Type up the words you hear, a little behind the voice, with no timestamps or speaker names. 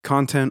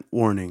Content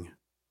warning.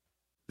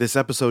 This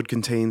episode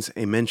contains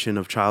a mention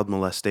of child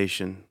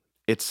molestation.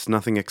 It's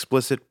nothing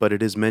explicit, but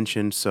it is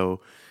mentioned,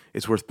 so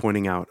it's worth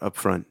pointing out up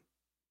front.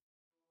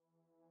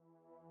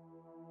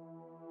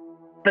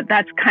 But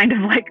that's kind of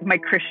like my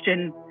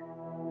Christian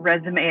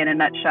resume in a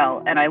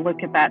nutshell. And I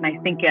look at that and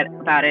I think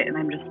about it and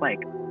I'm just like,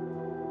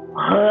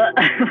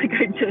 like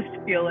I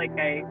just feel like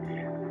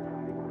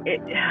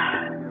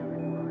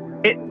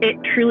it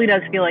truly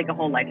does feel like a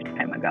whole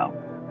lifetime ago.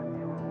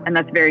 And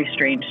that's very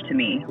strange to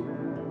me.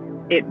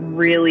 It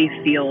really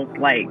feels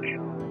like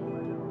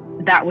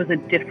that was a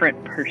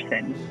different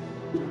person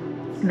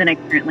than I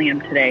currently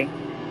am today.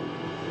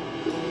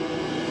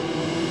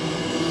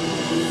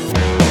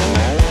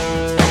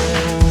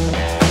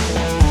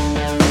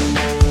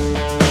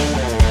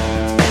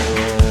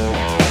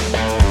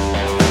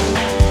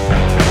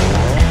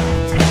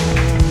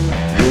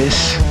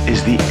 This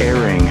is the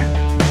airing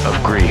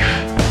of grief.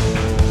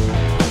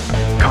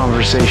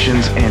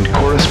 Conversations and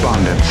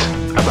correspondence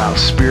about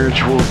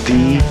spiritual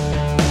de-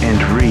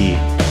 and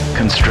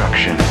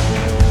reconstruction.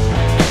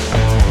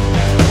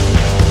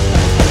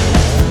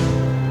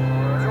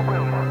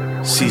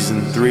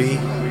 Season 3,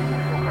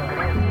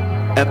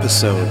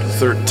 Episode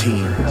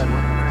 13,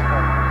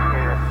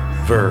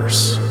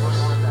 Verse.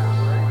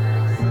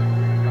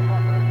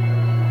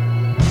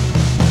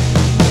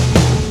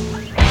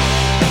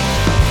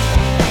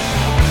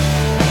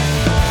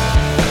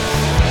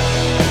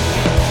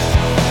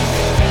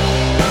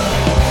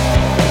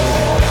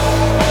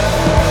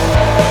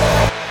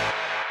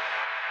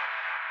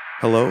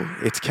 Hello,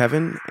 it's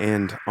Kevin,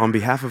 and on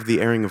behalf of the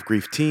Airing of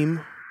Grief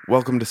team,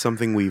 welcome to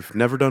something we've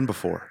never done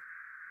before.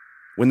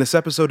 When this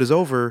episode is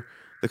over,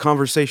 the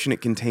conversation it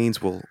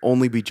contains will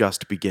only be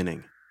just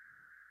beginning.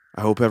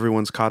 I hope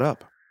everyone's caught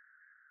up.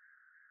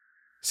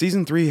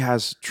 Season 3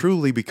 has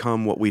truly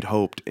become what we'd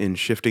hoped in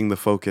shifting the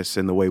focus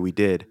in the way we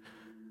did.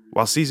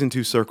 While Season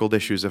 2 circled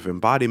issues of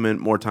embodiment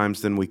more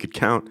times than we could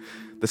count,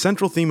 the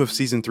central theme of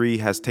Season 3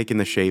 has taken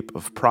the shape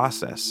of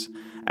process,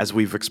 as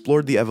we've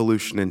explored the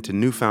evolution into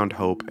newfound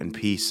hope and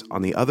peace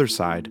on the other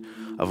side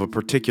of a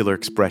particular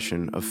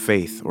expression of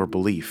faith or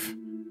belief.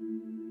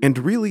 And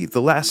really,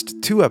 the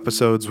last 2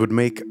 episodes would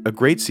make a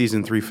great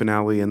Season 3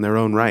 finale in their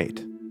own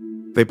right.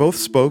 They both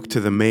spoke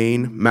to the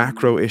main,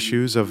 macro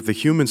issues of the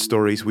human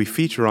stories we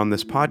feature on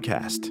this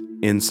podcast,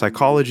 in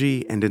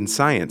psychology and in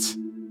science.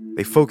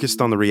 They focused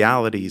on the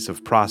realities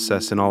of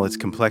process and all its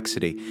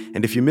complexity,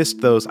 and if you missed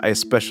those, I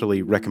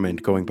especially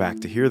recommend going back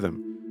to hear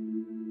them.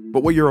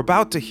 But what you're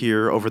about to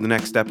hear over the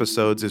next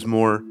episodes is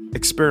more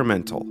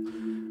experimental.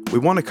 We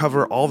want to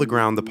cover all the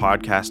ground the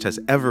podcast has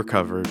ever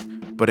covered,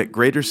 but at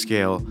greater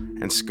scale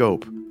and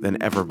scope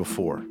than ever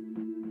before.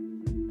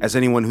 As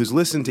anyone who's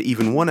listened to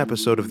even one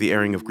episode of The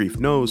Airing of Grief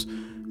knows,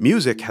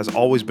 music has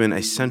always been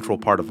a central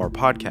part of our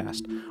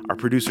podcast. Our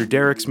producer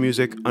Derek's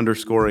music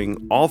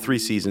underscoring all 3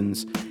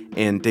 seasons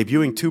and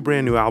debuting 2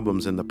 brand new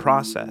albums in the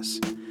process.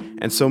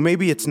 And so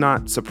maybe it's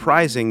not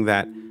surprising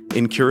that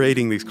in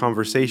curating these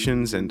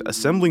conversations and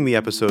assembling the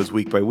episodes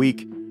week by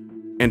week,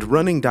 and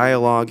running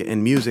dialogue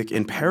and music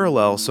in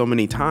parallel so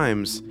many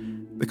times,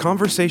 the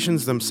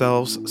conversations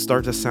themselves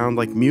start to sound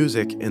like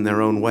music in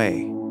their own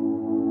way.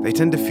 They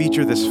tend to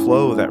feature this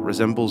flow that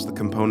resembles the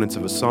components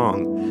of a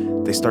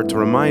song. They start to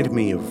remind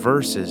me of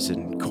verses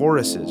and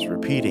choruses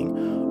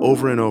repeating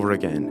over and over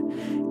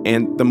again.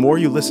 And the more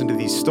you listen to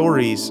these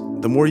stories,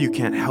 the more you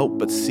can't help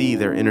but see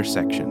their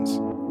intersections,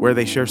 where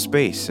they share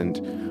space and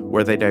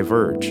where they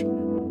diverge.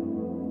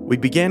 We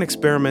began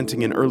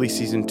experimenting in early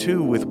Season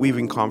 2 with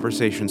weaving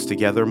conversations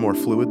together more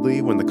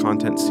fluidly when the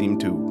content seemed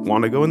to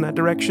want to go in that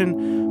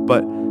direction,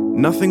 but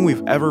nothing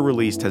we've ever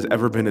released has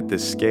ever been at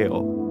this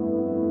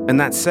scale. And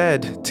that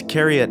said, to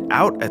carry it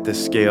out at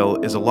this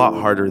scale is a lot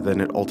harder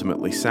than it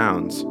ultimately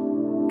sounds.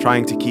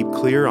 Trying to keep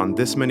clear on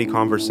this many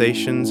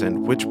conversations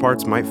and which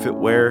parts might fit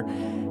where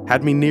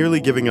had me nearly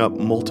giving up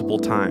multiple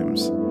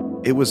times.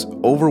 It was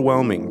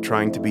overwhelming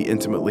trying to be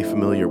intimately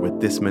familiar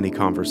with this many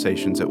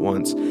conversations at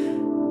once.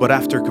 But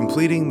after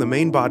completing the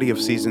main body of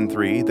Season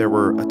 3, there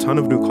were a ton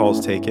of new calls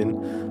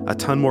taken, a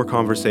ton more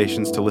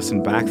conversations to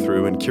listen back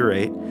through and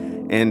curate,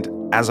 and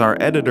as our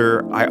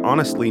editor, I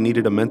honestly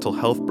needed a mental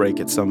health break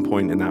at some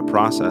point in that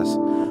process.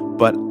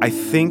 But I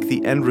think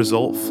the end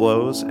result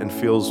flows and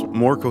feels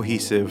more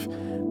cohesive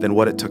than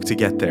what it took to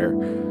get there,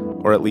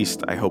 or at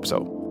least I hope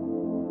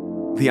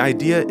so. The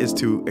idea is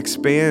to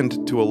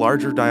expand to a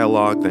larger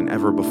dialogue than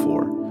ever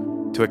before,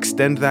 to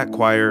extend that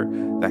choir,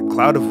 that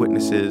cloud of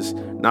witnesses,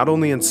 not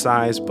only in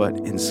size, but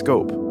in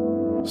scope.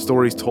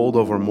 Stories told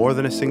over more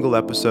than a single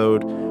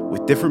episode,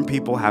 with different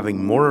people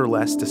having more or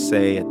less to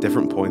say at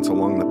different points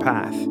along the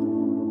path.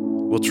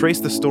 We'll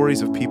trace the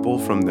stories of people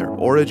from their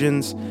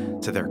origins,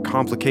 to their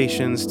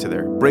complications, to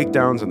their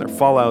breakdowns and their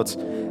fallouts,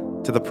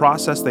 to the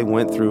process they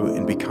went through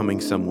in becoming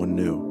someone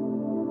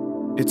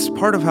new. It's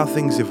part of how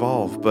things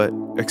evolve, but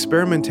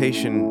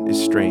experimentation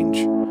is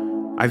strange.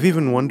 I've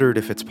even wondered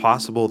if it's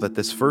possible that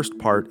this first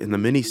part in the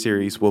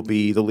mini-series will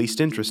be the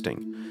least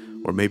interesting,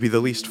 or maybe the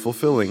least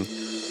fulfilling.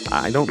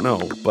 I don't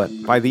know, but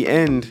by the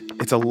end,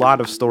 it's a lot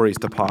of stories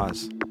to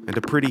pause and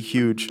a pretty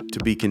huge to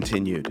be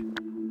continued.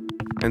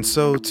 And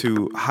so,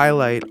 to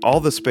highlight all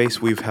the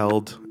space we've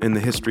held in the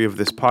history of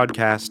this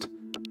podcast,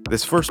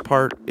 this first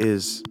part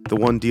is the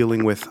one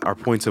dealing with our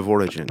points of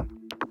origin.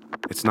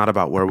 It's not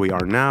about where we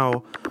are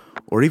now,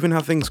 or even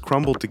how things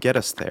crumbled to get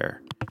us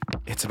there.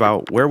 It's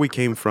about where we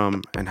came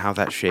from and how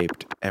that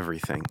shaped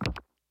everything.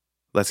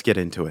 Let's get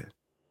into it.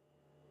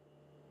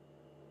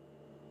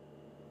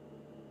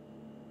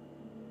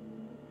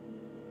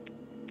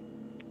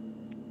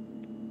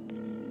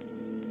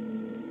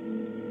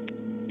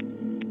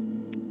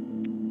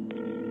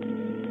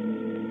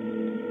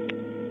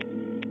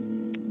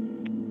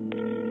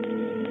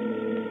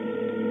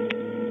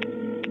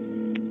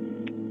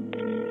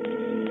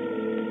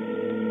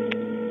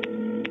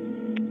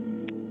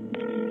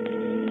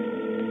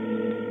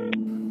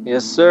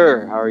 Yes,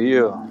 sir. How are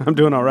you? I'm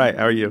doing all right.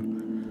 How are you?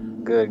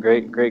 Good.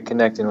 Great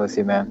connecting with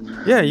you,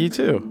 man. Yeah, you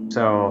too.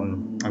 So,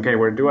 okay,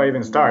 where do I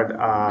even start?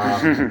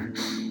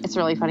 It's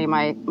really funny.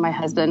 My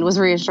husband was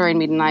reassuring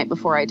me tonight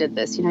before I did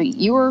this.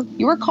 You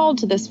were called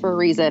to this for a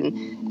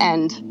reason,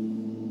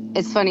 and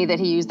it's funny that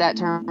he used that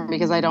term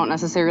because I don't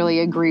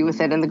necessarily agree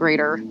with it in the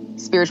greater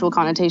spiritual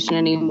connotation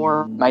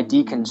anymore. My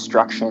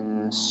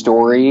deconstruction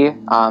story,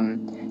 I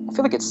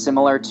feel like it's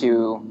similar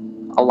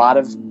to a lot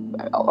of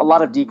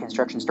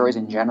deconstruction stories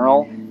in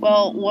general.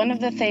 Well, one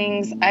of the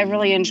things I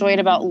really enjoyed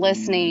about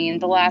listening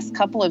the last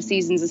couple of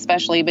seasons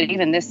especially, but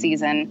even this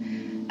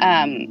season,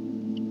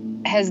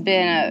 has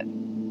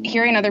been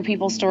hearing other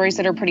people's stories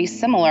that are pretty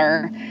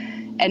similar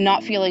and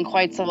not feeling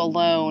quite so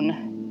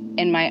alone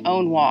in my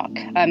own walk.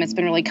 It's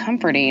been really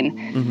comforting.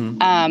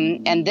 Mm-hmm.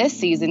 And this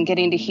season,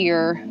 getting to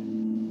hear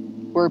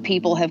where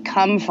people have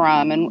come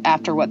from and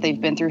after what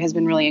they've been through has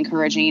been really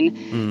encouraging.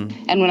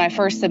 Mm. And when I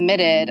first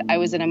submitted, I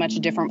was in a much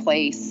different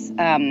place,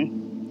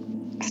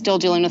 still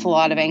dealing with a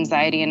lot of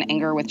anxiety and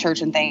anger with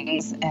church and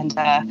things. And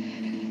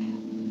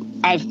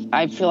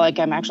I feel like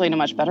I'm actually in a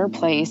much better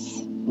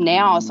place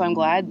now. So I'm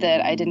glad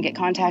that I didn't get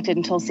contacted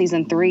until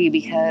season 3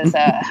 because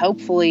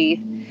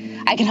hopefully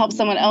I can help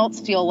someone else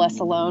feel less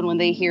alone when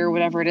they hear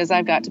whatever it is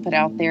I've got to put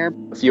out there.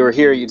 If you were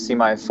here, you'd see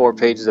my 4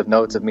 pages of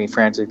notes of me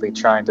frantically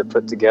trying to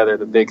put together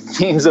the big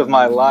themes of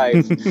my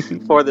life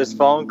for this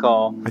phone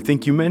call. I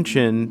think you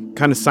mentioned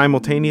kind of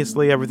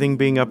simultaneously everything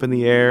being up in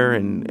the air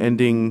and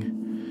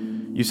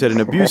ending, you said, an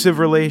abusive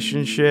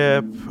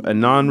relationship, a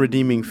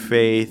non-redeeming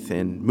faith,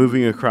 and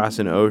moving across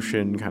an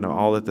ocean kind of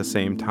all at the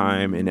same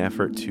time in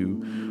effort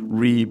to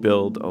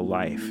rebuild a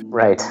life.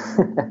 Right.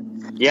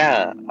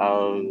 Yeah,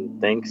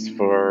 thanks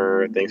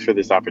for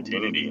this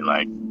opportunity.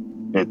 Like,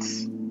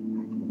 it's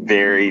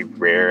very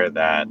rare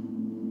that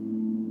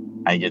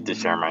I get to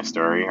share my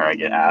story or I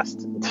get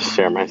asked to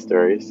share my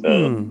story,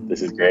 so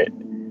this is great.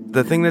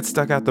 The thing that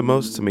stuck out the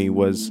most to me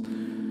was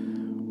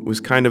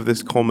kind of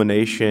this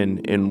culmination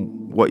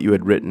in what you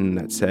had written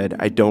that said,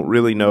 I don't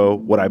really know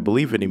what I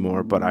believe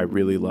anymore, but I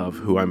really love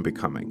who I'm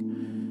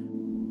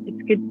becoming.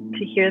 It's good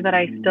to hear that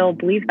I still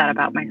believe that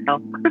about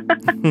myself.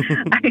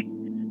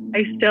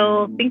 I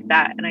still think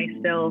that, and I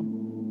still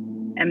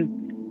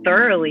am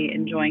thoroughly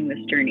enjoying this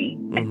journey.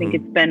 Mm-hmm. I think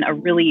it's been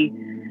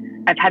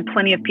I've had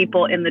plenty of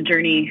people in the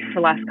journey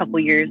for the last couple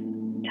of years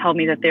tell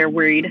me that they're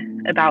worried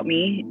about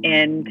me,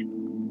 and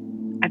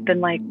I've been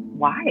like,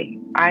 why?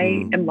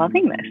 I am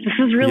loving this. This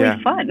is really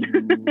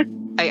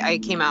fun. I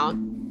came out.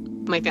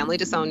 My family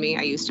disowned me.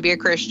 I used to be a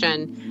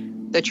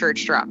Christian. The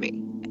church dropped me.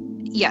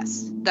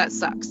 Yes, that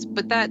sucks,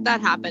 but that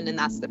happened, and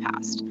that's the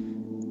past.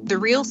 The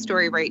real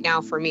story right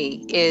now for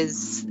me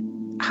is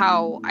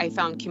how I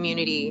found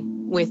community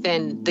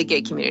within the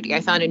gay community. I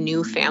found a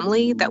new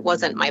family that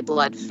wasn't my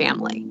blood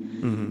family.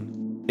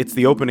 Mm-hmm. It's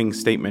the opening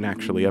statement,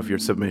 actually, of your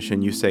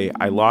submission. You say,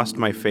 I lost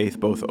my faith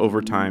both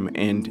over time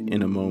and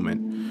in a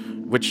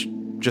moment, which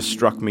just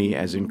struck me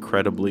as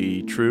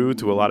incredibly true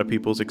to a lot of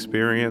people's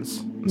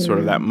experience. Sort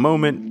of that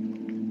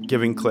moment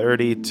giving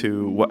clarity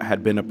to what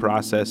had been a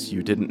process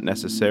you didn't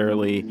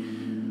necessarily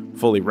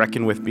fully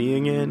reckon with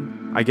being in.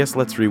 I guess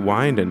let's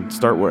rewind and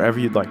start wherever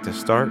you'd like to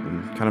start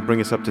and kind of bring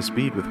us up to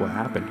speed with what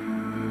happened.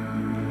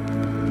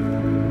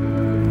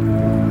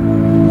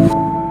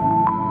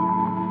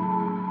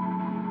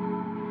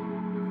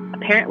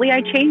 Apparently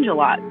I change a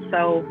lot,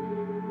 so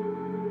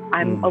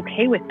I'm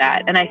okay with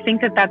that. And I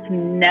think that that's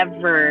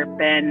never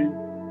been,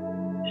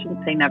 I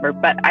shouldn't say never,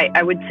 but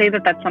I would say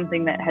that that's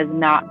something that has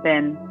not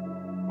been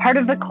part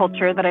of the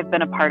culture that I've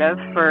been a part of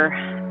for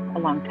a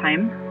long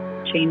time.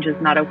 Change is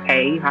not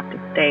okay. You have to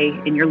stay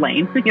in your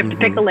lane. You have to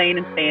pick a lane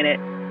and stay in it.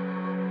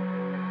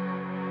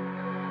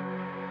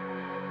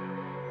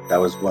 That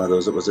was one of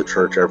those that was at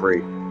church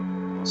every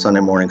Sunday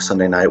morning,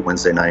 Sunday night,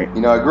 Wednesday night.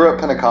 You know, I grew up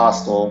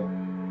Pentecostal,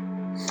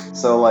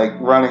 so like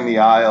running the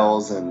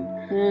aisles and...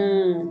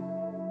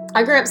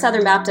 I grew up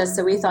Southern Baptist,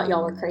 so we thought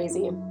y'all were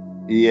crazy.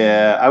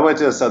 Yeah, I went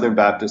to a Southern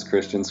Baptist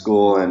Christian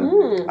school,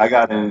 and I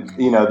got in,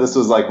 you know, this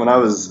was like when I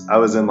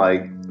was in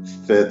like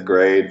 5th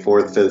grade,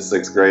 4th, 5th,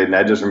 6th grade, and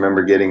I just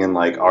remember getting in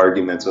like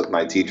arguments with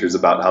my teachers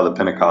about how the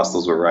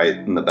Pentecostals were right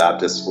and the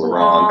Baptists were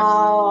wrong.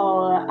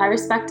 Oh, I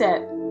respect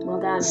it. Well,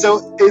 then?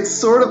 So it's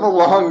sort of a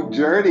long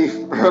journey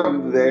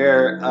from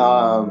there.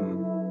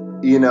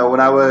 When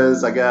I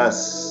was, I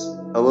guess,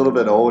 a little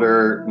bit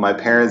older, my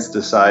parents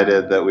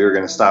decided that we were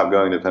going to stop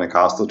going to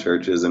Pentecostal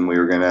churches and we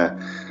were going to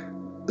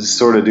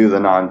sort of do the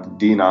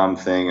non-denom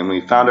thing. And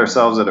we found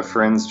ourselves at a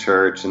friend's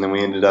church, and then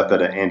we ended up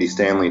at an Andy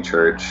Stanley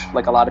church.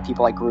 Like a lot of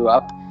people, I grew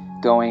up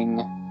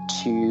going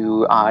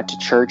to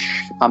church,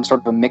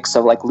 sort of a mix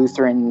of like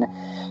Lutheran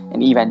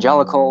and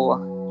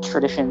evangelical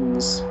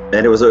traditions.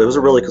 And it was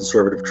a really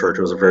conservative church.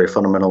 It was a very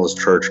fundamentalist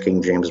church,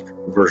 King James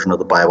version of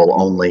the Bible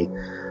only.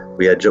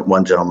 We had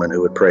one gentleman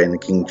who would pray in the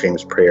King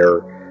James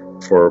prayer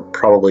for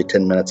probably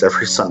 10 minutes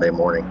every Sunday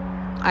morning.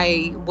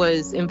 I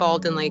was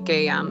involved in like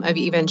a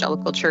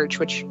evangelical church,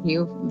 which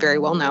you very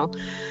well know.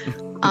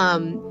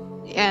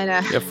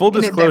 Full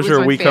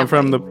disclosure, we come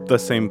from the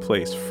same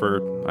place.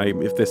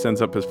 If this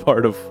ends up as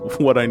part of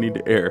what I need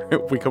to air,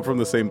 we come from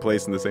the same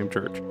place in the same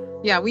church.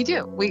 Yeah, we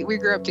do. We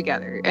grew up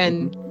together,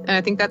 and I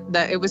think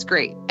that it was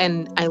great,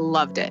 and I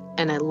loved it,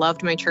 and I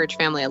loved my church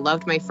family. I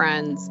loved my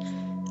friends.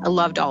 I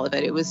loved all of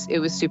it. It was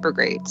super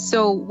great.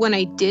 So when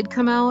I did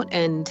come out,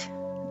 and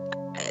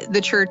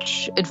the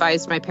church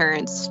advised my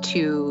parents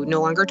to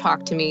no longer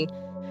talk to me,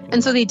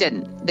 and so they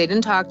didn't. They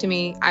didn't talk to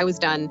me. I was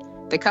done.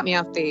 They cut me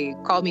off. They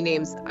called me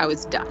names. I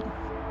was done.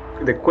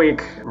 The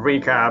quick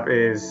recap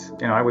is,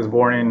 I was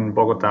born in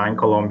Bogota in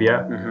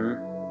Colombia,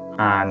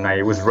 and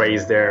I was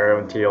raised there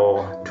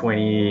until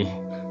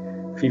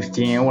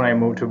 2015 when I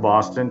moved to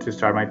Boston to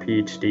start my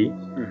PhD.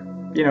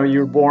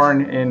 You're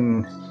born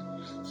in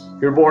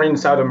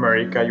South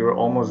America. You were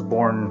almost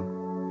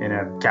born in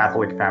a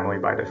Catholic family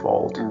by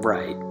default.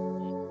 Right.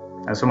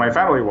 And so my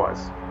family was.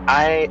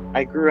 I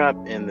grew up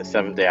in the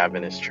Seventh-day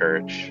Adventist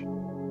church,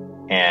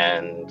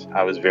 and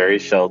I was very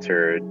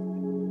sheltered.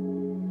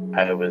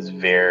 I was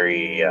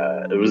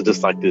it was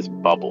just like this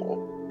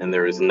bubble, and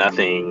there was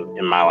nothing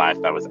in my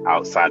life that was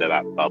outside of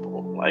that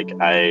bubble. Like,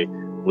 I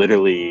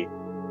literally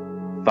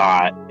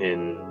thought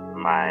in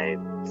my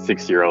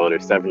 6-year-old or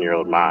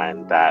 7-year-old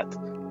mind that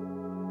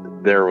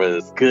there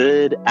was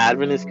good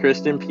Adventist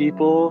Christian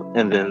people,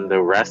 and then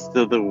the rest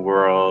of the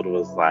world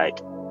was like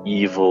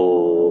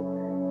evil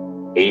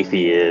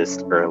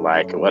atheist or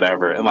like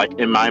whatever. And like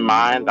in my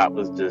mind, that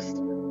was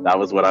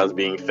what I was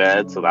being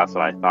fed, so that's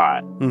what I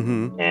thought.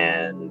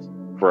 And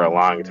for a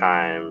long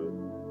time,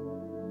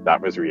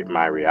 that was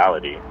my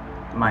reality.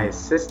 My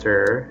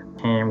sister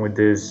came with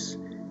these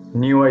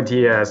new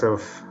ideas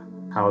of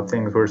how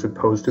things were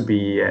supposed to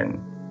be, and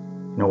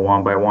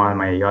one by one,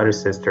 my other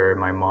sister,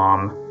 my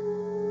mom,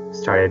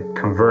 started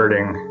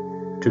converting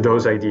to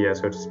those ideas,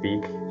 so to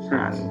speak,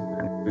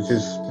 and was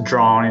just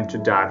drawn into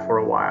that for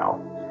a while.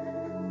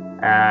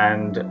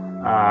 And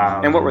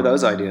what were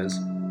those ideas?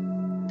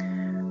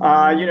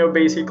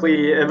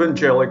 Basically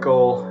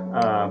evangelical,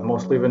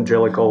 mostly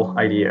evangelical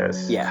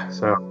ideas. Yeah.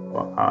 So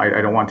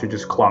I don't want to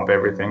just clump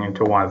everything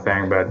into one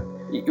thing, but...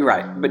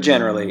 Right, but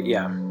generally,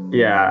 yeah.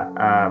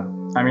 Yeah.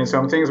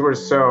 Some things were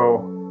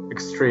so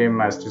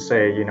extreme as to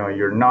say,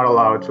 you're not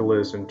allowed to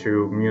listen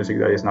to music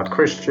that is not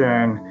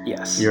Christian.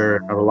 Yes. You're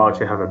not allowed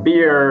to have a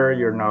beer.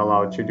 You're not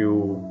allowed to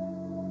do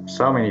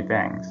so many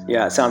things.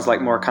 Yeah, it sounds like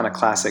more kind of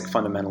classic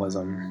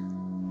fundamentalism.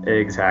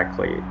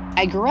 Exactly.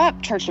 I grew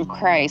up Church of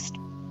Christ,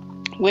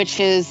 which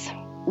is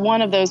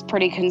one of those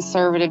pretty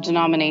conservative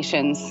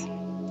denominations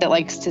that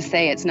likes to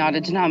say it's not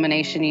a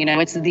denomination,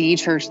 it's the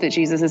church that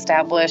Jesus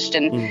established.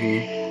 And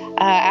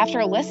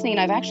after listening,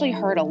 I've actually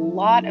heard a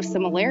lot of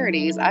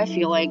similarities, I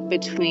feel like,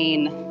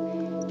 between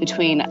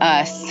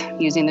us,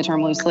 using the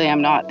term loosely,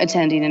 I'm not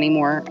attending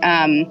anymore,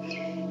 and,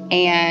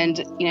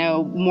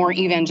 more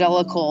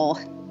evangelical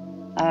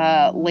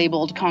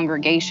labeled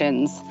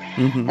congregations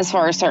as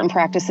far as certain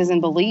practices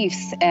and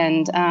beliefs.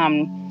 And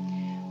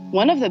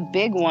one of the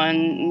big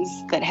ones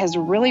that has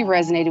really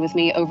resonated with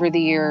me over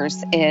the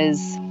years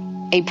is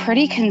a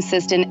pretty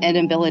consistent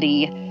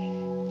inability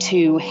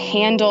to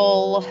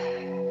handle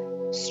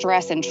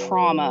stress and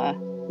trauma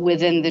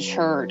within the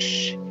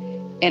church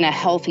in a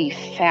healthy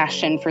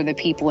fashion for the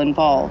people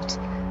involved.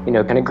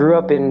 Kind of grew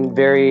up in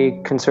very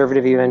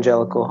conservative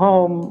evangelical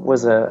home,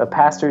 was a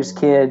pastor's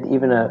kid,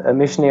 even a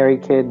missionary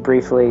kid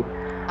briefly.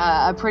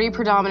 A pretty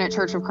predominant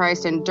Church of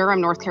Christ in Durham,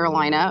 North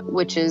Carolina,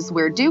 which is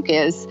where Duke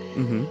is.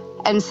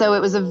 And so it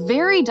was a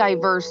very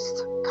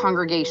diverse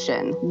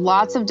congregation,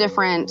 lots of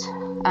different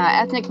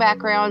ethnic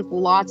backgrounds,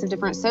 lots of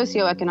different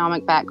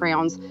socioeconomic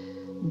backgrounds.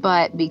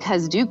 But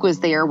because Duke was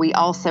there, we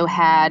also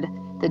had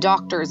the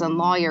doctors and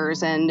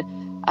lawyers and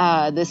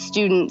the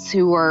students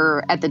who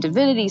were at the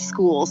divinity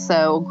school.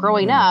 So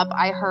growing up,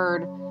 I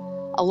heard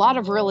a lot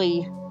of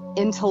really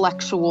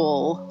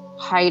intellectual,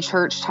 high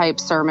church type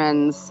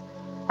sermons,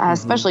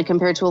 especially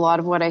compared to a lot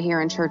of what I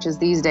hear in churches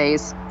these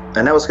days.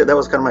 And that was kind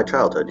of my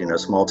childhood,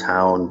 small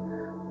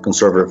town,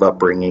 conservative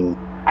upbringing.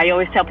 I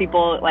always tell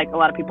people, like a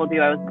lot of people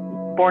do, I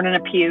was born in a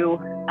pew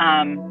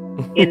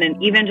in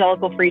an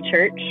evangelical free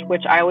church,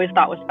 which I always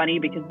thought was funny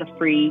because the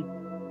free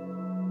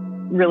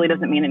really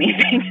doesn't mean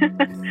anything.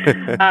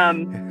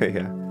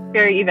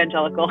 Very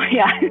evangelical,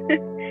 yeah.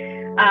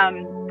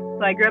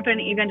 So I grew up in an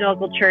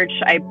evangelical church.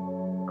 I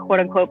quote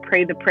unquote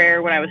prayed the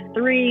prayer when I was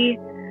 3,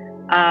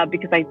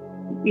 because I,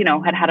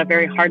 had a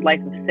very hard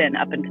life of sin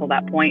up until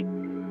that point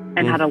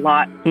and had a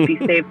lot to be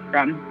saved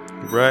from.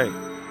 Right.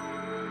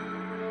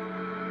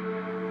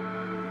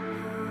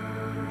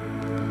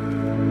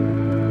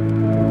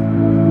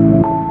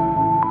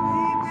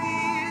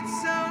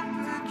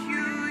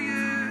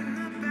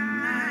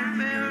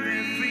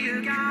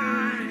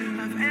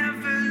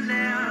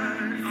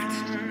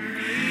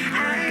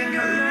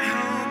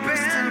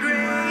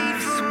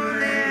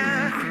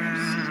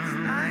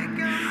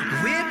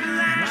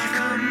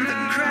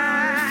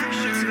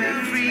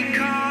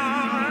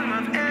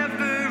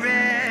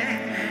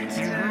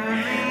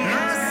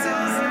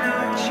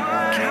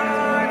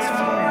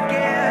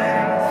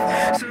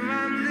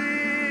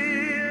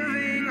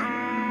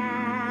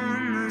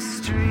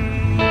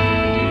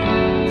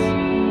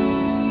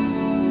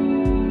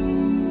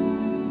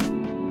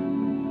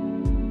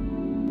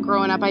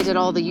 Growing up, I did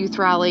all the youth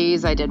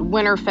rallies. I did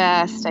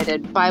Winterfest. I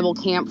did Bible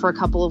camp for a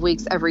couple of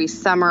weeks every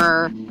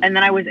summer. And then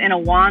I was in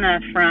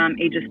Awana from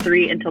ages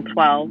 3 until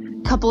 12.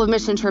 A couple of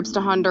mission trips to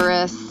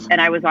Honduras.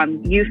 And I was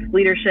on youth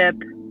leadership,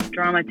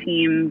 drama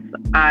teams.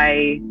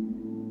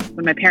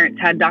 When my parents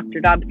had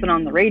Dr. Dobson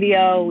on the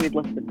radio, we'd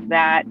listen to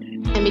that.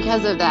 And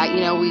because of that,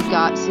 we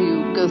got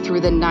to go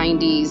through the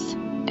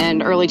 90s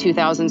and early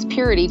 2000s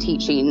purity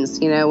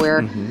teachings,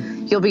 where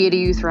you'll be at a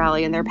youth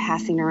rally and they're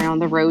passing around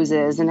the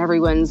roses and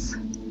everyone's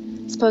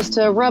supposed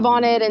to rub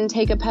on it and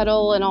take a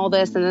petal and all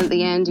this. And then at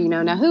the end,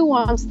 now who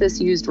wants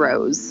this used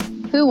rose?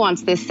 Who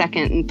wants this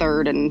 2nd and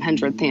 3rd and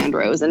 100th hand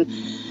rose? And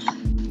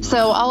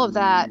so all of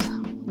that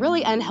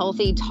really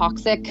unhealthy,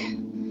 toxic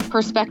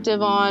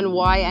perspective on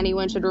why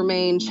anyone should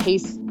remain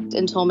chaste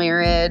until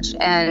marriage.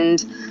 And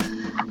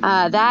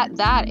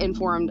that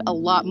informed a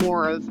lot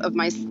more of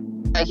my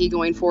psyche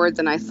going forward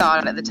than I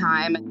thought at the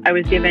time. I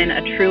was given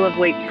a True Love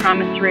Waits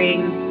promise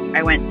ring.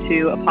 I went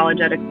to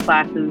apologetics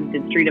classes,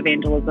 did street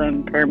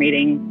evangelism, prayer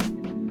meetings.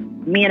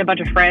 Me and a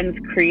bunch of friends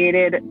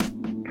created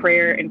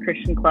prayer and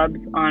Christian clubs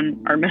on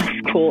our middle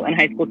school and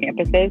high school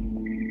campuses.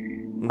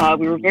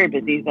 We were very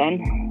busy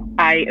then.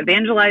 I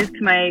evangelized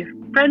to my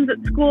friends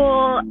at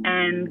school,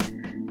 and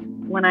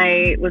when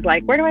I was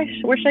like, where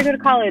should I go to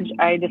college?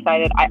 I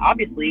decided I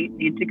obviously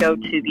need to go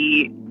to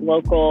the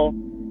local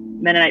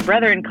Mennonite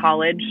Brethren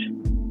college,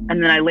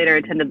 and then I later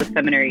attended the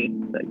seminary,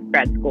 the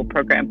grad school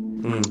program.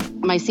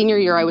 My senior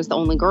year, I was the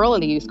only girl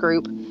in the youth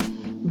group,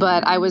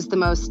 but I was the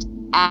most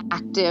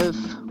active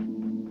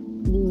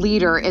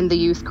leader in the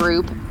youth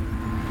group.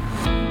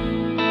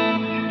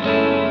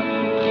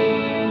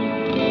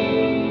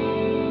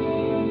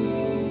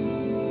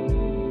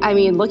 I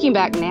mean, looking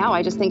back now,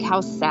 I just think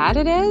how sad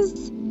it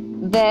is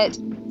that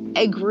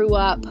I grew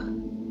up,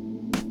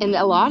 and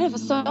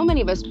so many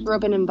of us grew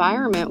up in an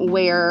environment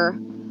where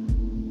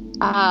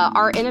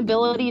our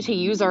inability to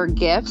use our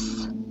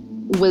gifts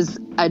was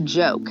a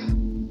joke.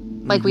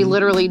 Like, we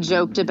literally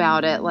joked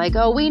about it. Like,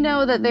 oh, we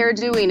know that they're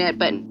doing it,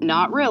 but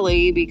not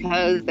really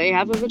because they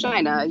have a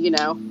vagina,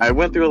 I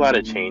went through a lot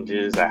of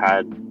changes. I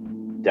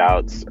had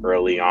doubts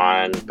early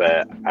on,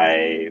 but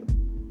I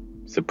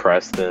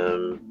suppressed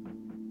them.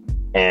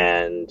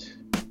 And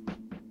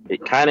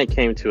it kind of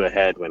came to a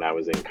head when I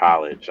was in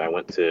college. I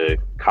went to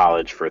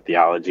college for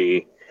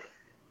theology.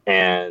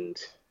 And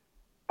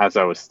as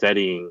I was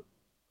studying,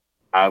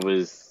 I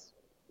was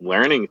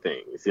learning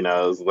things,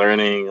 I was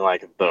learning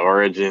like the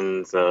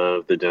origins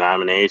of the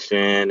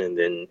denomination and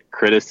then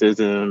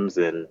criticisms.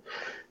 And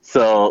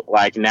so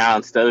like now,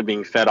 instead of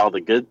being fed all the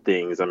good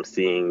things, I'm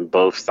seeing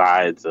both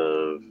sides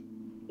of,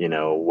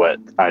 what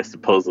I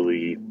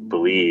supposedly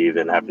believe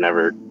and have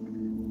never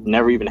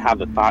even had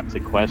the thought to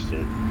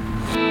question.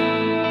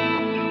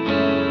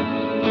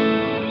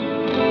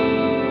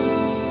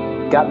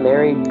 Got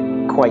married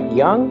quite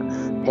young,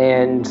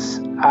 and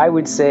I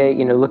would say,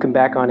 looking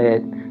back on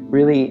it,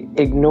 really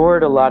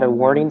ignored a lot of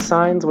warning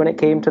signs when it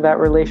came to that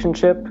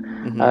relationship,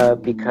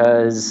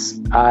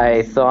 because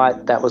I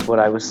thought that was what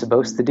I was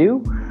supposed to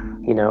do,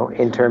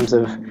 in terms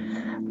of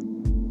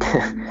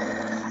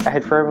I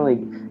had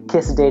firmly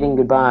kissed dating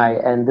goodbye,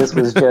 and this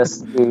was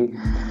just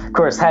of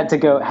course, had to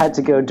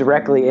go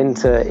directly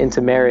into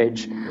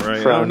marriage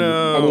from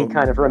any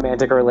kind of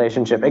romantic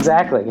relationship.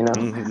 Exactly,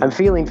 I'm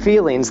feeling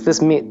feelings.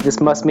 This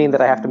must mean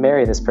that I have to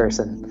marry this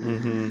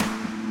person.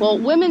 Well,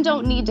 women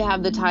don't need to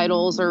have the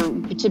titles or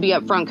to be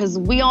up front, because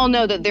we all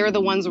know that they're the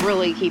ones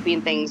really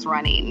keeping things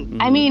running.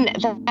 I mean,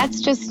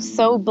 that's just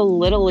so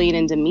belittling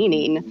and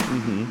demeaning.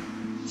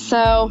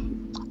 So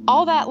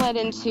all that led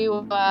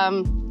into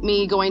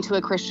me going to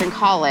a Christian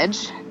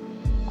college,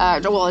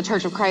 a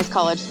Church of Christ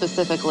college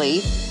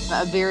specifically,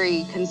 a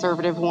very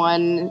conservative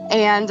one.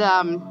 And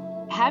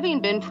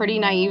having been pretty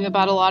naive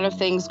about a lot of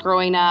things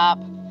growing up,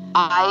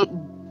 I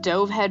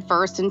dove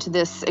headfirst into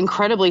this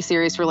incredibly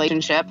serious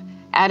relationship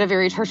at a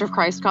very Church of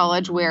Christ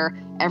college where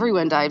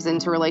everyone dives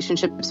into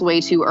relationships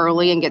way too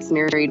early and gets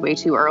married way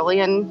too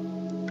early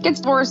and gets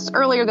divorced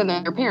earlier than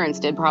their parents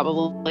did,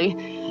 probably.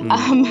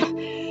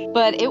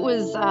 But it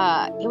was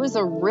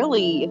a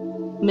really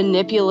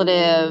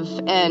manipulative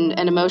and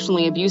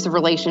emotionally abusive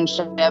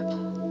relationship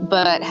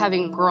But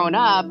having grown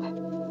up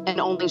an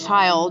only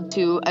child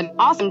to an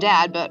awesome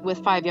dad, but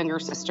with 5 younger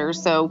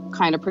sisters, so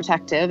kind of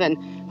protective,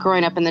 and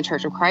growing up in the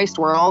Church of Christ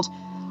world,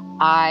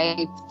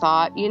 I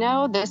thought,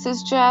 this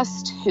is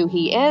just who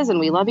he is, and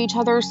we love each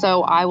other,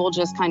 so I will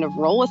just kind of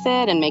roll with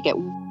it and make it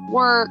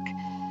work.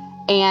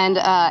 And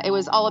it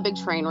was all a big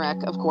train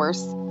wreck, of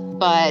course.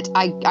 But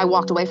I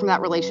walked away from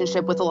that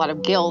relationship with a lot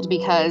of guilt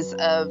because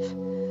of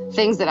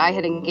things that I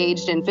had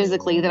engaged in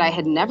physically that I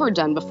had never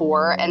done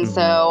before. And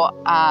so,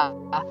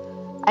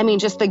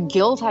 just the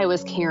guilt I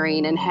was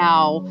carrying, and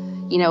how,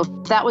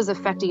 if that was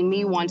affecting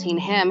me wanting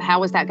him,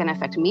 how was that going to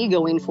affect me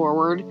going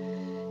forward?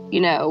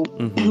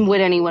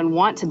 Would anyone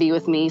want to be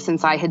with me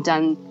since I had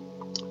done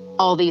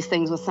all these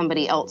things with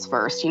somebody else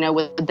first?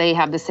 Would they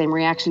have the same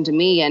reaction to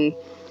me? And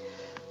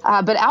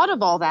but out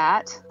of all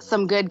that,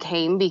 some good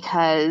came,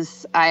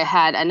 because I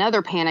had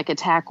another panic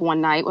attack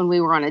one night when we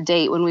were on a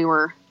date, when we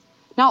were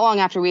not long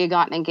after we had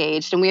gotten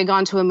engaged, and we had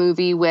gone to a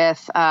movie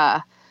with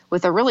a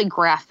really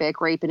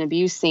graphic rape and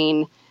abuse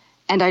scene.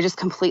 And I just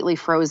completely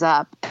froze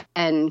up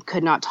and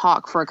could not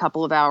talk for a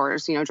couple of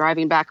hours,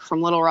 driving back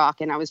from Little Rock,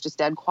 and I was just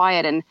dead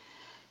quiet. And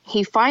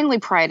he finally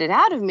pried it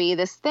out of me.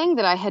 This thing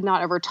that I had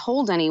not ever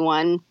told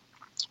anyone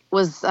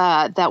was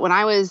that when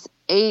I was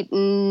 8,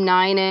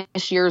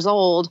 9-ish years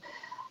old,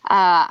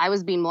 I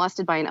was being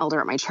molested by an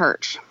elder at my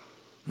church.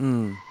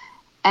 And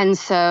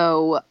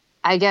so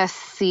I guess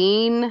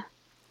seeing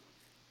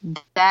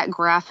that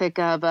graphic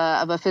of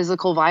a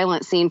physical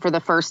violence scene for the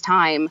first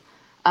time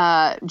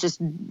just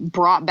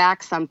brought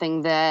back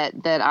something that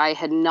I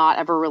had not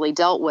ever really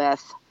dealt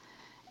with.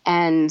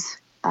 And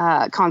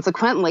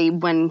consequently,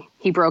 when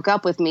he broke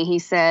up with me, he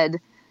said,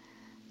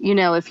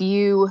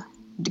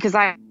 because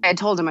I had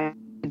told him I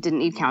didn't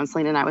need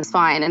counseling and I was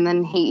fine. And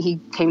then he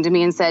came to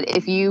me and said,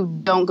 if you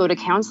don't go to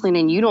counseling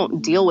and you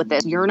don't deal with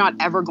this, you're not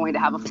ever going to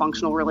have a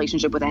functional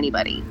relationship with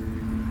anybody.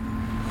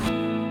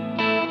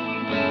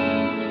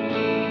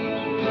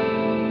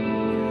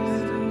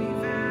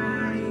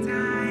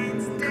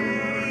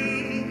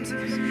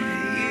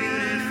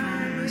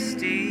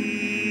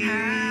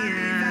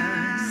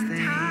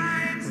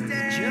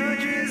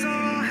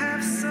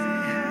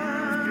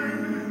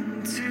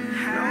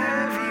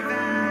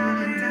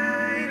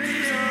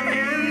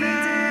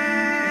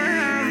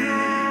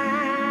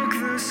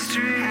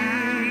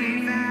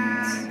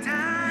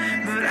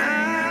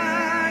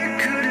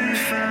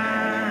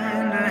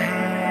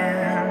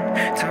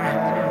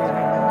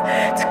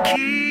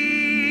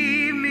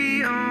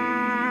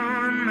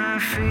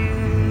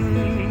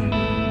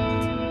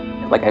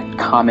 Like a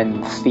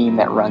common theme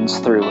that runs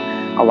through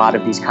a lot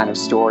of these kind of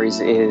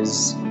stories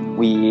is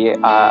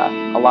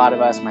a lot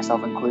of us,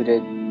 myself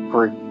included,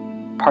 were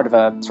part of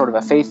a sort of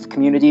a faith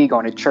community,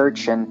 going to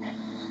church, and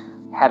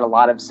had a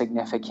lot of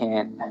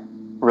significant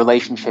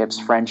relationships,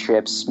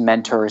 friendships,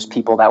 mentors,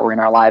 people that were in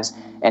our lives.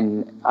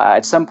 And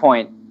at some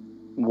point,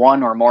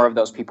 one or more of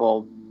those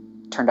people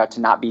turned out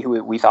to not be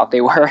who we thought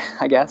they were,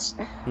 I guess.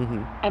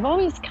 I've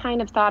always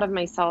kind of thought of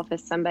myself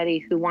as somebody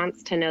who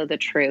wants to know the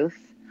truth.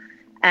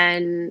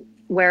 And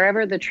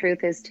wherever the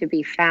truth is to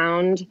be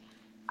found,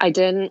 I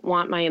didn't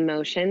want my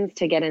emotions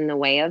to get in the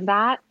way of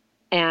that.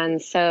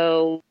 And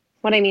so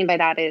what I mean by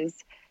that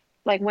is,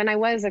 like, when I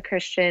was a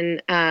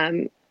Christian,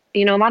 a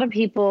lot of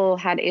people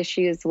had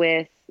issues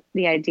with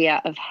the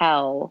idea of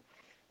hell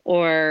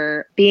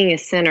or being a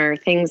sinner,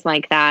 things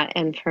like that.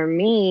 And for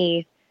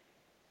me,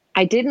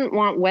 I didn't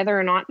want whether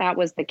or not that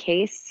was the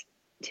case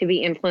to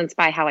be influenced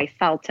by how I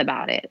felt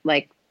about it.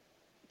 Like,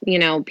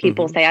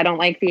 people say, I don't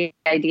like the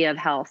idea of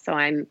hell, so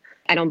I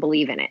don't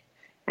believe in it.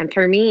 And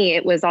for me,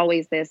 it was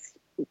always this,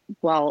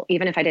 well,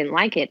 even if I didn't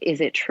like it, is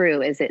it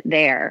true? Is it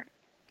there?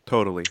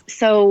 Totally.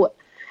 So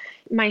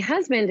my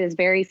husband is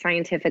very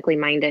scientifically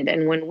minded.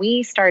 And when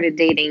we started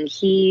dating,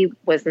 he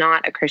was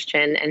not a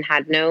Christian and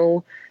had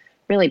no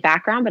really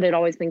background, but had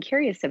always been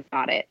curious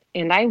about it.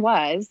 And I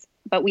was,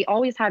 but we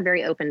always had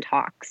very open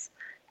talks.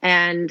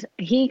 And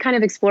he kind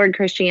of explored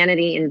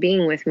Christianity in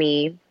being with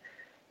me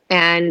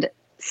and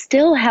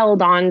still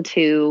held on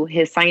to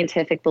his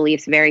scientific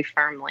beliefs very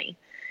firmly.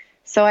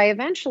 So I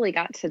eventually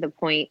got to the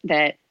point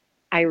that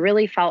I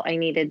really felt I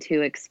needed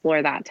to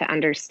explore that to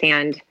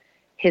understand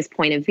his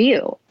point of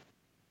view.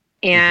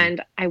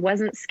 And I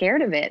wasn't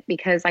scared of it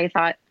because I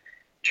thought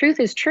truth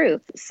is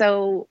truth.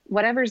 So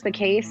whatever's the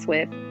case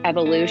with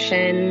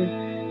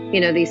evolution,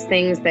 these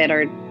things that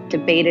are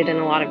debated in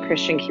a lot of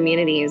Christian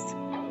communities,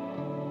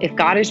 if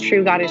God is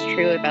true, God is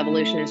true. If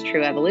evolution is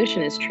true,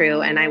 evolution is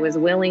true. And I was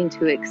willing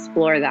to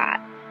explore that.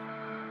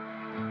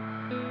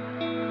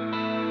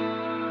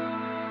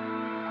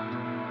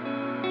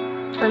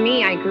 For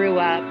me, I grew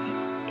up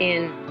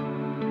in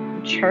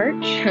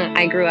church.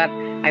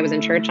 I was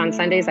in church on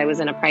Sundays. I was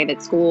in a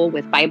private school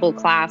with Bible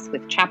class,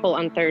 with chapel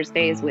on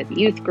Thursdays, with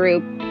youth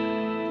group.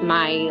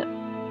 My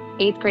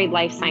 8th grade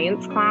life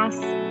science class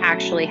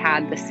actually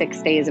had the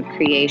 6 days of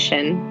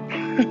creation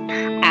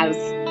as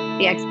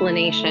the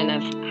explanation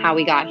of how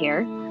we got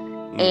here.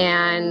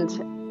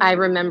 And I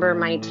remember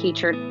my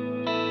teacher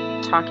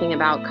talking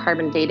about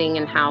carbon dating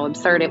and how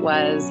absurd it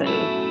was.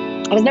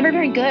 And I was never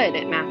very good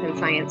at math and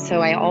science,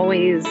 so I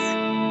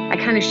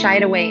kind of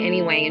shied away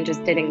anyway and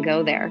just didn't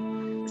go there.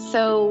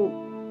 So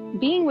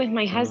being with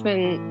my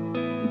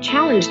husband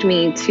challenged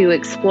me to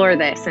explore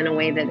this in a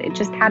way that it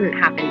just hadn't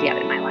happened yet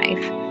in my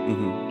life.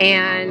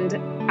 And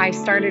I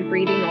started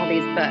reading all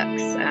these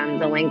books,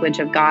 The Language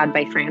of God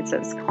by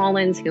Francis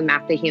Collins, who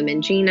mapped the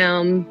human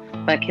genome,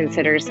 but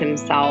considers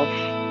himself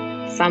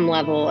some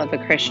level of a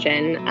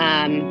Christian.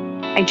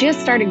 I just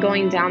started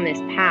going down this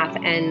path,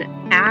 and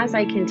as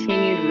I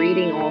continued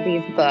reading all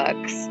these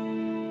books,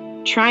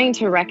 trying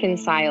to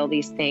reconcile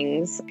these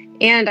things,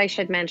 and I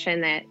should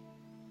mention that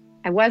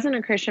I wasn't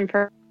a Christian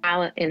for a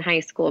while in high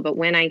school, but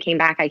when I came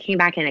back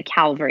in a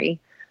Calvary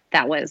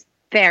that was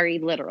very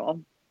literal.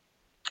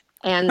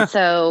 And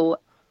so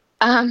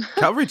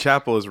Calvary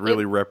Chapel is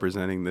really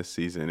representing this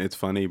season. It's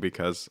funny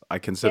because I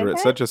consider it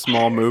such a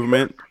small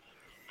movement,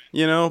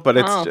 you know, but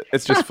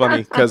it's just funny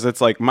because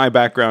it's like my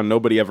background,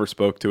 nobody ever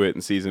spoke to it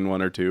in season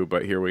 1 or 2,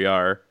 but here we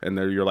are, and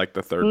you're like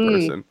the third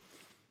person.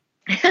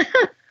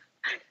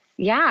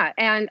 Yeah,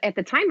 and at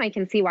the time I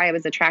can see why I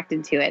was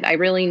attracted to it. I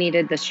really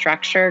needed the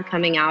structure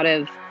coming out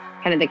of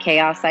kind of the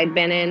chaos I'd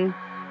been in,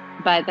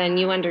 but then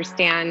you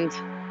understand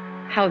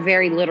how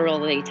very literal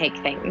they take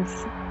things.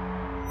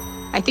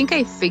 I think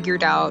I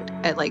figured out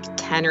at like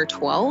 10 or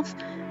 12,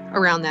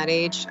 around that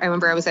age. I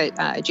remember I was at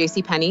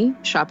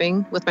JCPenney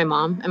shopping with my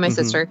mom and my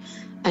sister,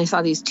 and I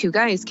saw these two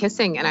guys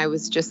kissing, and I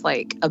was just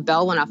like, a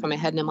bell went off in my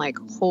head, and I'm like,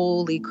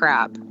 holy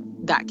crap,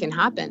 that can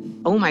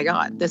happen. Oh my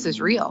God, this is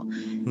real.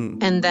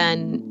 And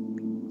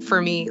then for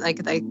me,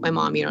 like my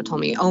mom, you know, told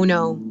me, oh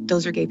no,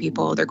 those are gay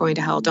people. They're going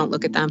to hell. Don't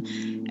look at them.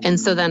 And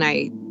so then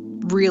I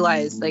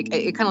realized, like,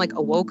 it kind of like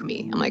awoke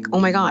me. I'm like,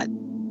 oh my God,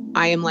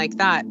 I am like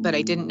that. But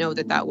I didn't know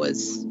that that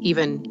was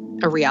even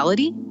a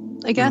reality,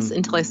 I guess,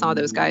 until I saw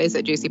those guys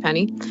at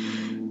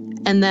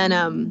JCPenney. And then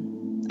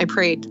I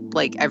prayed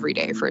like every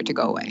day for it to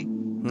go away,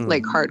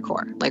 like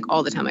hardcore, like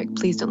all the time. Like,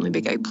 please don't let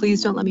me be gay.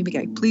 Please don't let me be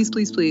gay. Please,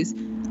 please, please.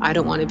 I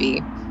don't want to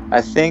be.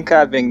 I think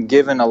I've been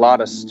given a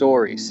lot of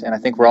stories, and I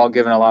think we're all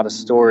given a lot of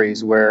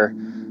stories where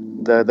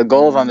the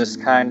goal of them is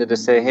kind of to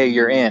say, hey,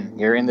 you're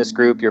in this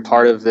group, you're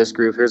part of this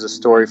group, here's a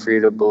story for you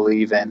to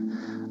believe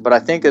in. But I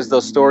think as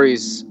those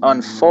stories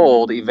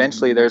unfold,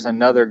 eventually there's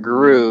another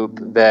group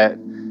that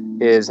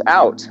is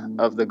out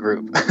of the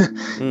group.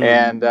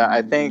 And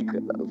I think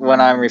when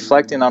I'm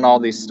reflecting on all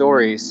these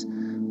stories,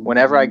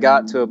 whenever I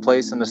got to a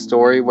place in the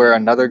story where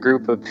another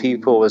group of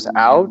people was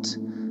out,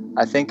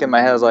 I think in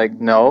my head I was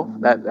like, no,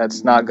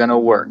 that's not going to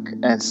work.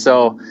 And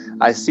so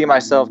I see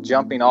myself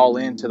jumping all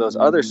into those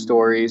other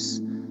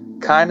stories,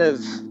 kind of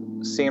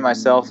seeing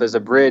myself as a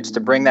bridge to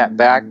bring that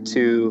back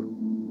to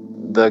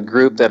the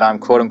group that I'm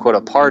quote unquote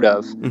a part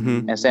of,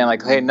 and saying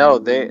like, hey, no,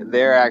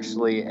 they're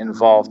actually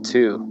involved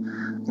too.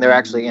 They're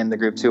actually in the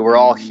group too. We're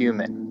all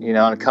human, you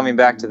know, and coming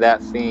back to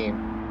that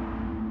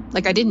theme.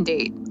 Like, I didn't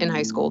date in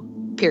high school,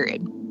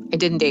 period. I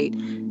didn't date.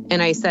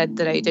 And I said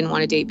that I didn't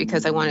want to date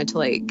because I wanted to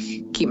like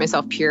keep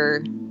myself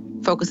pure,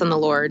 focus on the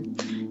Lord,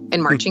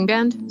 and marching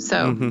band.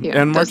 So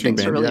yeah, and those marching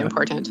things band, are really yeah.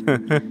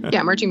 important.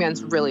 Yeah, marching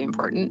band's really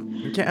important.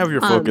 You can't have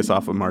your focus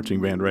off of marching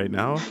band right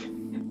now.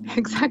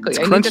 Exactly. It's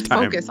I need crunch to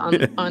time. focus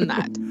on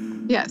that.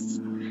 Yes.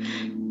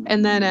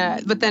 And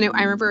then, but then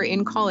I remember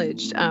in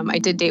college, I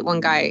did date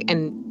one guy,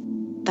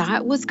 and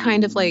that was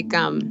kind of like,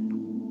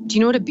 do you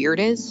know what a beard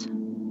is?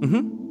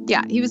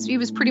 Yeah, he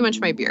was pretty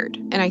much my beard,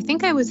 and I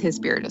think I was his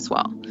beard as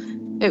well.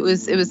 It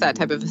was that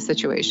type of a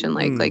situation,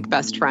 like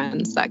best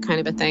friends, that kind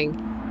of a thing.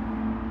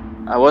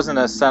 I wasn't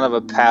a son of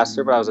a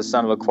pastor, but I was a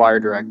son of a choir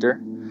director.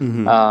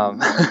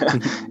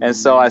 And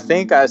so I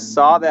think I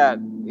saw that,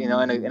 you know,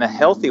 in a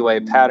healthy way,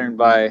 patterned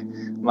by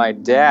my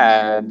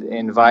dad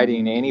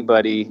inviting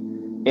anybody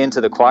into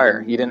the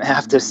choir. You didn't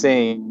have to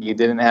sing. You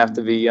didn't have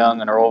to be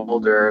young or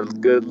old or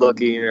good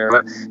looking,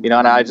 or, you know,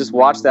 and I just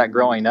watched that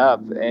growing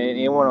up. And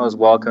anyone was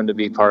welcome to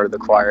be part of the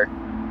choir.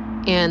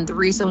 And the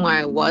reason why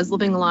I was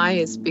living a lie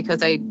is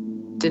because I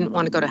didn't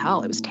want to go to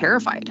hell. I was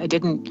terrified. I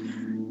didn't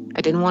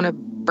want to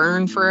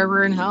burn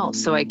forever in hell.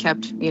 So I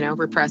kept, you know,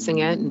 repressing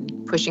it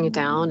and pushing it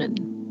down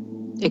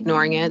and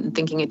ignoring it and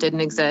thinking it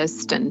didn't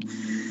exist and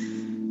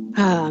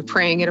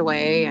praying it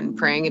away. And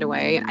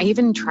I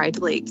even tried to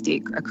like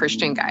date a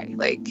Christian guy.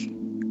 Like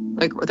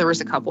there was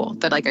a couple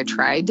that like I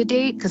tried to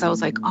date because I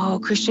was like,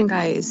 oh, Christian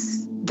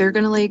guys, they're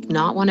going to like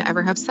not want to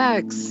ever have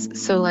sex.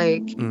 So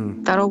like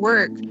that'll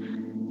work.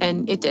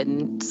 And it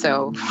didn't.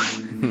 So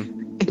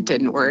it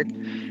didn't work.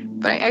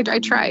 But I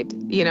tried,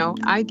 you know,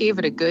 I gave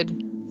it a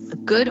good,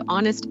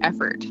 honest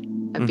effort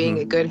of being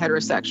a good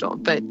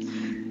heterosexual, but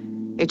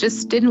it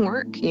just didn't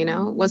work, you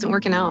know, it wasn't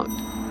working out.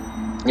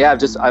 Yeah,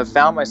 I've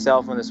found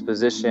myself in this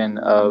position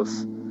of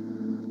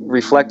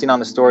reflecting on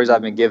the stories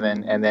I've been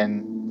given, and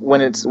then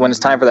when it's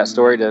time for that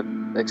story to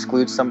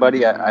exclude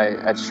somebody,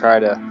 I try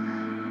to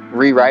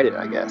rewrite it,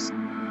 I guess.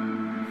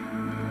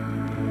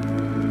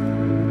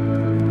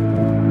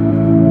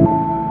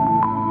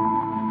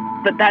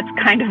 But that's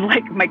kind of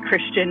like my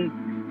Christian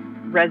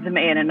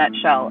resume in a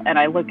nutshell. And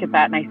I look at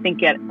that and I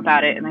think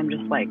about it and I'm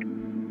just like,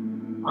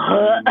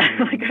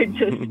 like I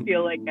just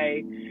feel like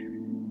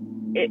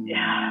it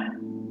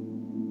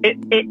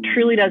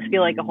truly does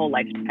feel like a whole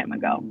lifetime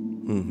ago.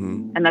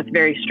 Mm-hmm. And that's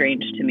very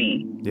strange to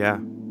me. Yeah.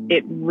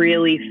 It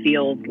really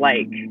feels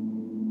like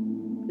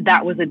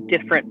that was a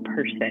different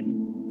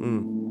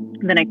person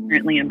than I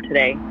currently am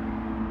today.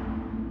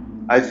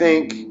 I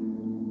think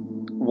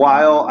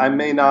while I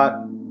may not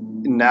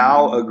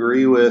now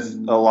agree with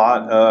a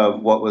lot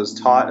of what was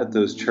taught at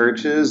those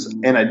churches,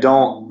 and I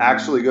don't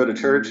actually go to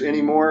church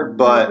anymore,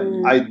 but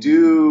I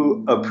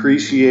do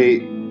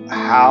appreciate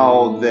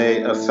how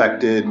they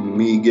affected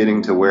me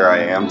getting to where I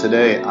am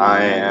today.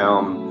 I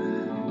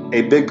am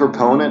a big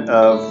proponent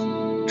of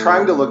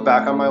trying to look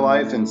back on my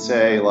life and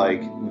say,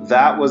 like,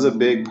 that was a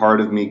big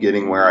part of me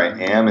getting where I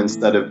am,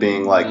 instead of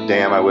being like,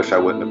 damn, I wish I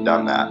wouldn't have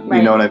done that. Right.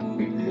 You know what I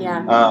mean?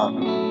 Yeah.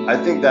 I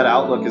think that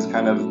outlook has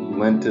kind of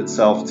lent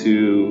itself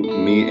to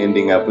me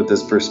ending up with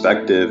this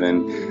perspective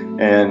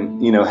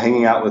and you know,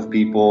 hanging out with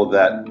people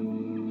that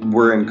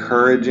were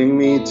encouraging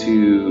me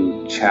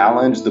to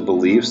challenge the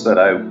beliefs that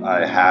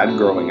I had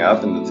growing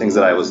up and the things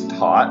that I was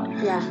taught.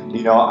 Yeah.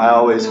 You know, I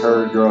always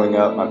heard growing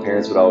up, my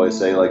parents would always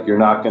say, like, you're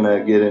not going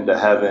to get into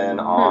heaven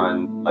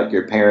on like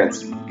your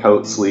parents'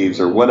 coat sleeves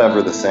or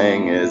whatever the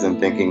saying is, and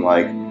thinking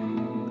like,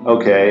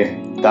 okay,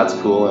 that's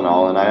cool and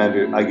all, and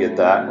I get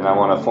that, and I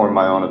want to form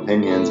my own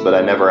opinions, but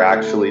I never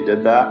actually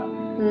did that.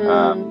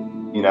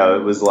 You know,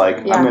 it was like,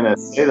 I'm going to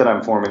say that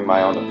I'm forming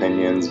my own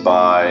opinions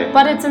by...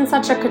 But it's in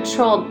such a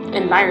controlled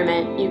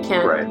environment, you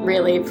can't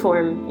really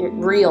form your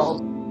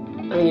real,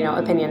 you know,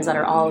 opinions that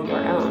are all your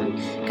own,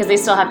 because they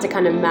still have to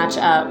kind of match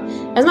up.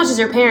 As much as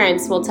your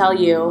parents will tell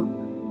you,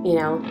 you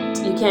know,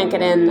 you can't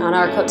get in on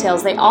our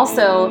coattails. They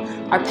also,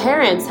 our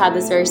parents had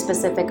this very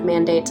specific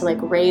mandate to like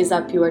raise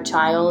up your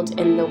child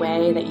in the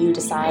way that you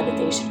decide that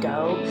they should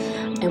go.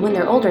 And when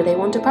they're older, they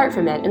won't depart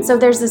from it. And so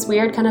there's this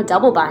weird kind of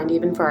double bind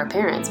even for our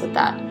parents with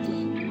that.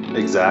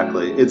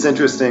 Exactly. It's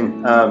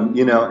interesting.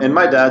 You know, and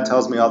my dad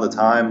tells me all the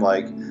time,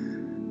 like,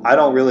 I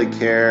don't really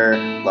care,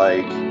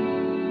 like,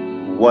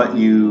 what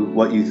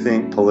you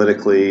think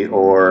politically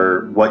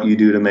or what you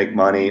do to make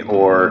money,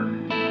 or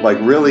like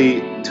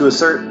really to a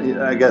certain,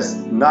 I guess,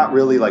 not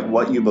really like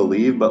what you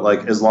believe, but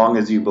like as long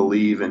as you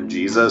believe in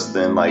Jesus,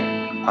 then like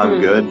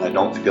I'm good. I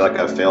don't feel like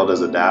I've failed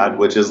as a dad,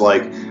 which is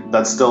like,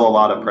 that's still a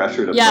lot of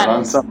pressure to put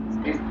on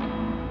somebody.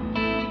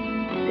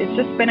 It's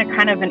just been a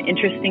kind of an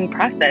interesting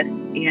process,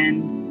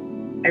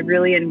 and I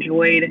really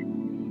enjoyed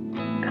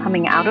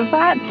coming out of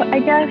that, I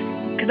guess,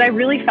 because I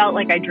really felt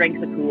like I drank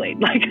the Kool-Aid.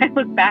 Like, I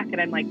look back and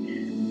I'm like,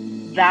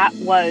 that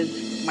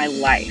was my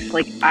life.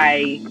 Like,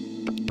 I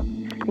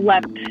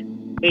slept,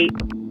 ate,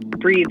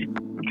 breathed,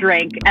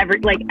 drank,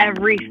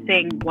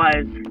 everything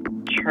was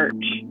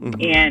church.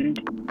 And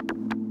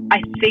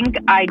I think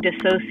I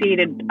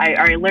dissociated,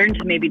 I learned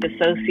to maybe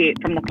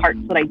dissociate from the parts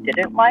that I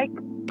didn't like,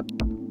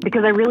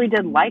 because I really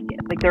did like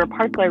it. Like, there were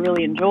parts that I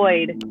really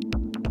enjoyed,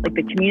 like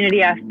the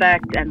community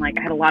aspect, and like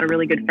I had a lot of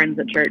really good friends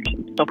at church.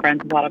 I'm still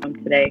friends with a lot of them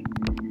today.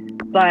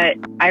 But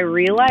I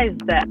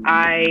realized that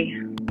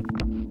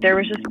there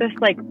was just this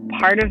like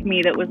part of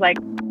me that was like,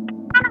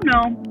 I don't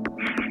know,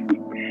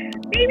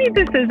 maybe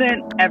this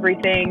isn't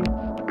everything.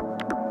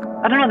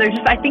 I don't know.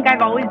 I think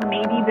I've always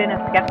maybe been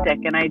a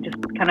skeptic, and I just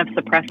kind of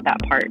suppressed that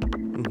part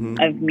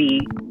of me.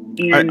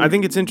 I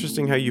think it's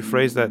interesting how you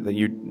phrase that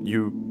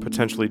you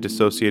potentially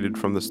dissociated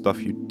from the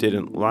stuff you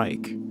didn't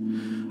like.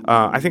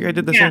 I think I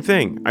did the same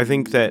thing. I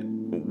think that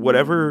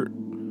whatever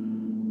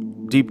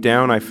deep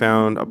down I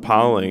found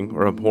appalling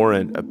or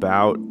abhorrent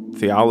about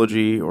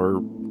theology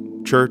or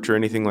church or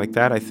anything like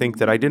that, I think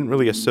that I didn't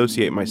really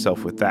associate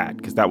myself with that,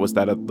 because that was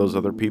that of those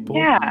other people.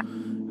 Yeah.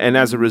 And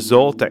as a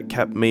result, that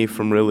kept me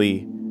from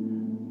really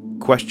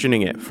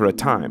questioning it for a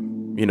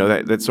time. You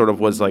know, that sort of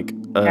was like,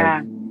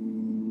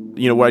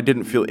 you know, where I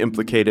didn't feel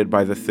implicated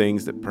by the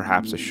things that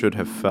perhaps I should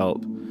have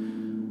felt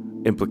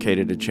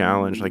implicated and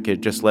challenged. Like,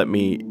 it just let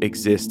me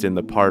exist in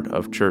the part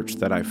of church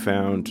that I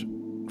found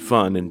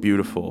fun and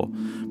beautiful,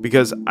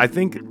 because I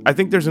think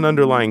there's an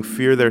underlying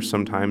fear there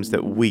sometimes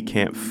that we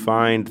can't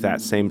find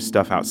that same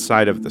stuff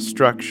outside of the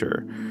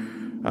structure.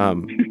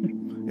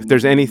 If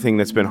there's anything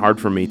that's been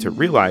hard for me to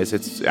realize,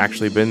 it's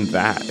actually been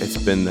that. It's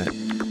been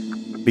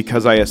that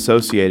because I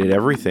associated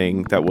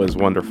everything that was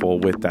wonderful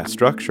with that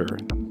structure,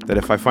 that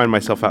if I find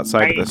myself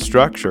outside of the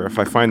structure, if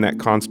I find that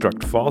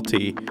construct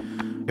faulty,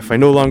 if I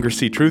no longer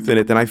see truth in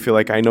it, then I feel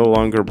like I no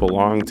longer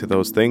belong to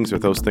those things, or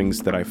those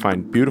things that I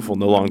find beautiful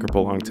no longer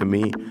belong to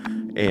me.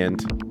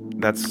 And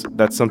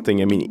that's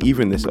something, I mean,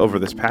 even over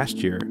this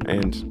past year,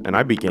 and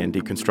I began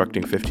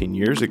deconstructing 15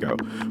 years ago,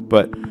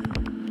 but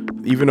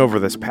even over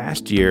this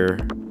past year,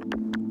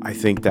 I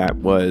think that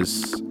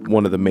was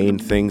one of the main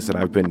things that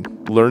I've been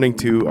learning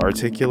to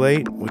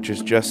articulate, which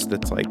is just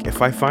that's like,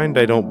 if I find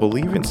I don't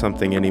believe in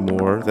something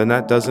anymore, then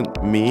that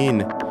doesn't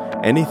mean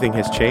anything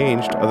has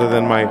changed other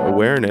than my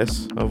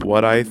awareness of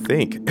what I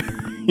think,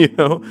 you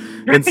know?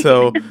 And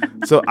so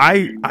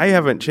I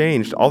haven't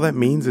changed. All that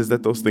means is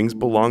that those things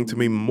belong to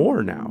me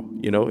more now,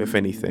 you know, if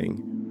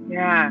anything.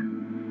 Yeah.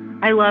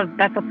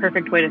 That's a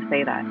perfect way to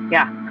say that.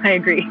 Yeah, I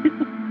agree.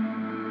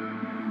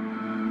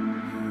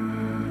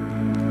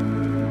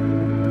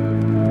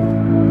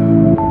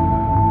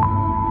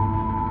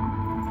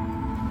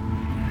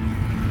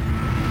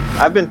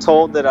 I've been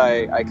told that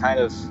I kind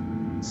of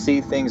see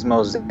things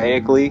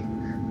mosaically,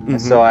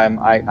 and so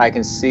I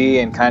can see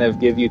and kind of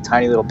give you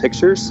tiny little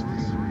pictures,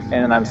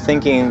 and I'm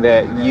thinking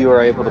that you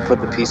are able to put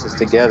the pieces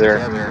together.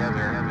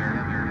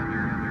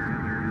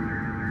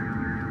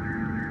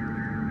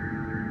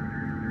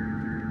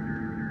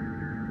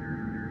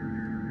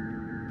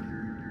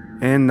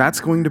 And that's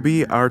going to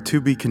be our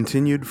to be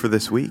continued for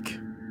this week.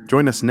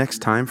 Join us next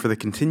time for the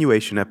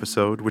continuation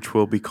episode, which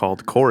will be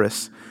called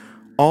Chorus.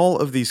 All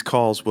of these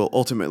calls will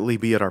ultimately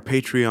be at our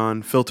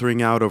Patreon,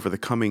 filtering out over the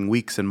coming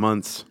weeks and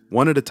months,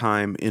 one at a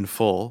time in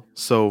full,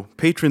 so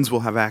patrons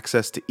will have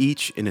access to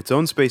each in its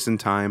own space and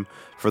time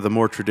for the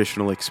more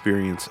traditional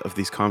experience of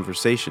these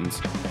conversations.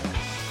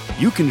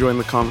 You can join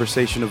the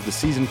conversation of the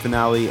season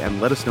finale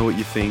and let us know what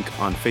you think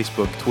on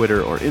Facebook,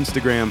 Twitter, or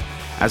Instagram.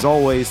 As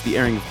always,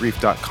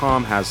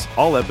 theairingofgrief.com has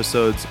all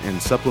episodes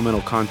and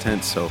supplemental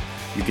content, so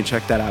you can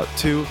check that out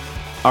too.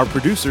 Our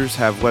producers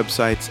have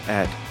websites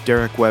at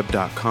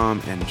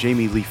derekwebb.com and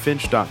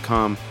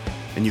jamieleefinch.com,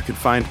 and you can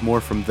find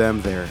more from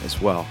them there as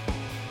well.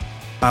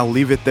 I'll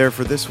leave it there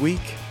for this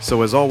week,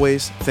 so as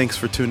always, thanks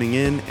for tuning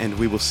in, and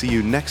we will see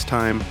you next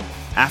time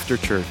after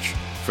church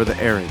for the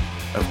airing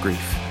of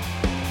grief.